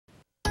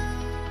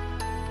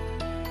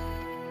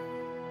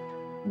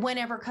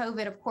Whenever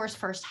COVID, of course,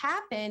 first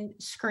happened,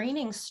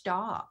 screening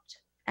stopped.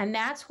 And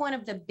that's one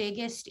of the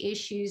biggest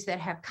issues that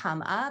have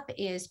come up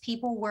is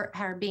people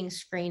are being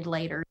screened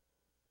later.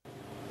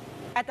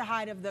 At the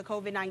height of the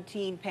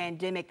COVID-19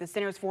 pandemic, the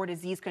Centers for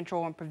Disease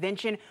Control and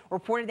Prevention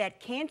reported that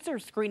cancer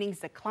screenings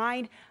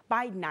declined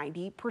by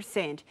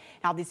 90%.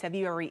 Now, this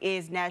February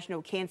is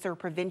National Cancer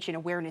Prevention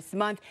Awareness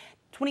Month.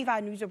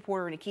 25 News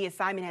reporter Nakia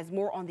Simon has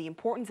more on the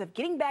importance of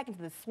getting back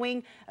into the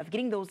swing of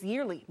getting those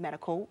yearly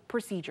medical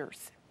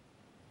procedures.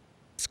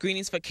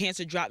 Screenings for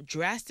cancer dropped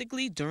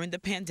drastically during the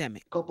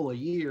pandemic. A couple of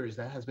years,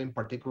 that has been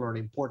particularly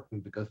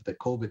important because of the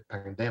COVID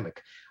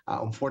pandemic.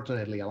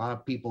 Unfortunately, a lot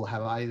of people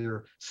have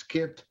either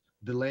skipped,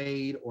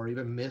 delayed, or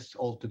even missed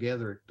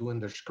altogether doing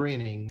their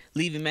screening,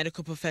 leaving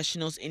medical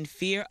professionals in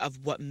fear of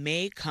what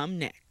may come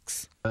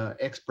next.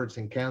 Experts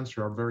in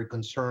cancer are very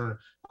concerned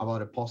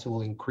about a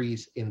possible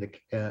increase in the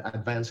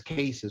advanced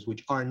cases,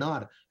 which are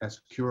not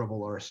as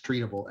curable or as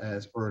treatable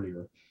as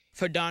earlier.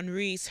 For Dawn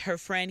Reese, her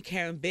friend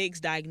Karen Biggs'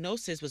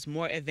 diagnosis was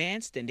more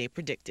advanced than they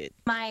predicted.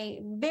 My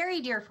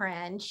very dear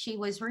friend, she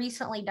was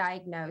recently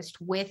diagnosed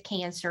with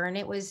cancer, and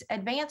it was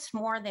advanced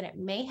more than it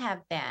may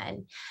have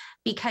been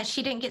because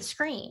she didn't get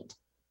screened.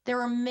 There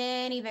were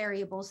many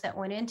variables that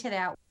went into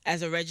that.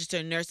 As a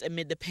registered nurse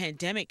amid the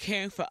pandemic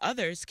caring for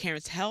others,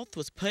 Karen's health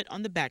was put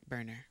on the back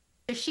burner.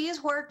 She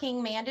is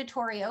working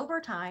mandatory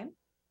overtime,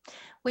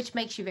 which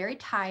makes you very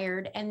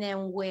tired. And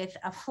then with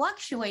a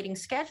fluctuating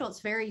schedule,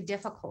 it's very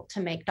difficult to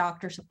make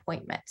doctor's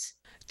appointments.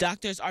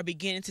 Doctors are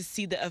beginning to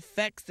see the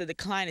effects the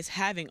decline is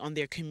having on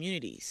their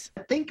communities.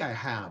 I think I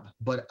have,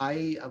 but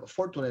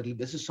fortunately,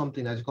 this is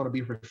something that's going to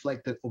be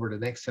reflected over the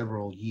next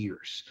several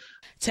years.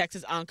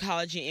 Texas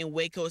Oncology in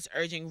Waco is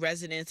urging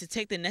residents to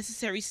take the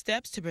necessary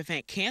steps to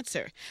prevent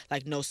cancer,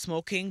 like no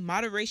smoking,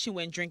 moderation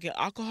when drinking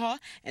alcohol,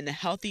 and a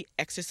healthy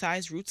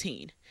exercise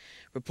routine.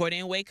 Reporting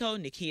in Waco,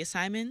 Nakia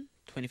Simon,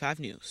 25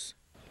 News.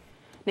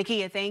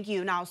 Nakia, thank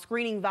you. Now,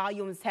 screening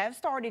volumes have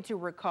started to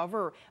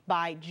recover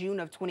by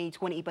June of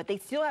 2020, but they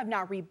still have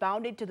not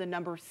rebounded to the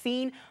numbers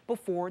seen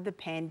before the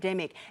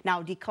pandemic.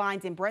 Now,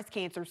 declines in breast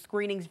cancer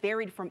screenings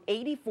varied from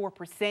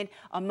 84%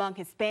 among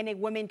Hispanic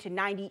women to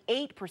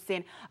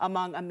 98%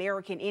 among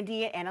American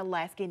Indian and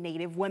Alaskan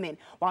Native women,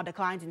 while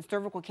declines in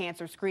cervical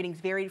cancer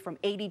screenings varied from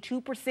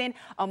 82%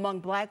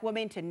 among Black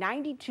women to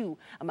 92%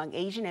 among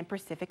Asian and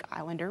Pacific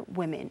Islander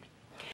women.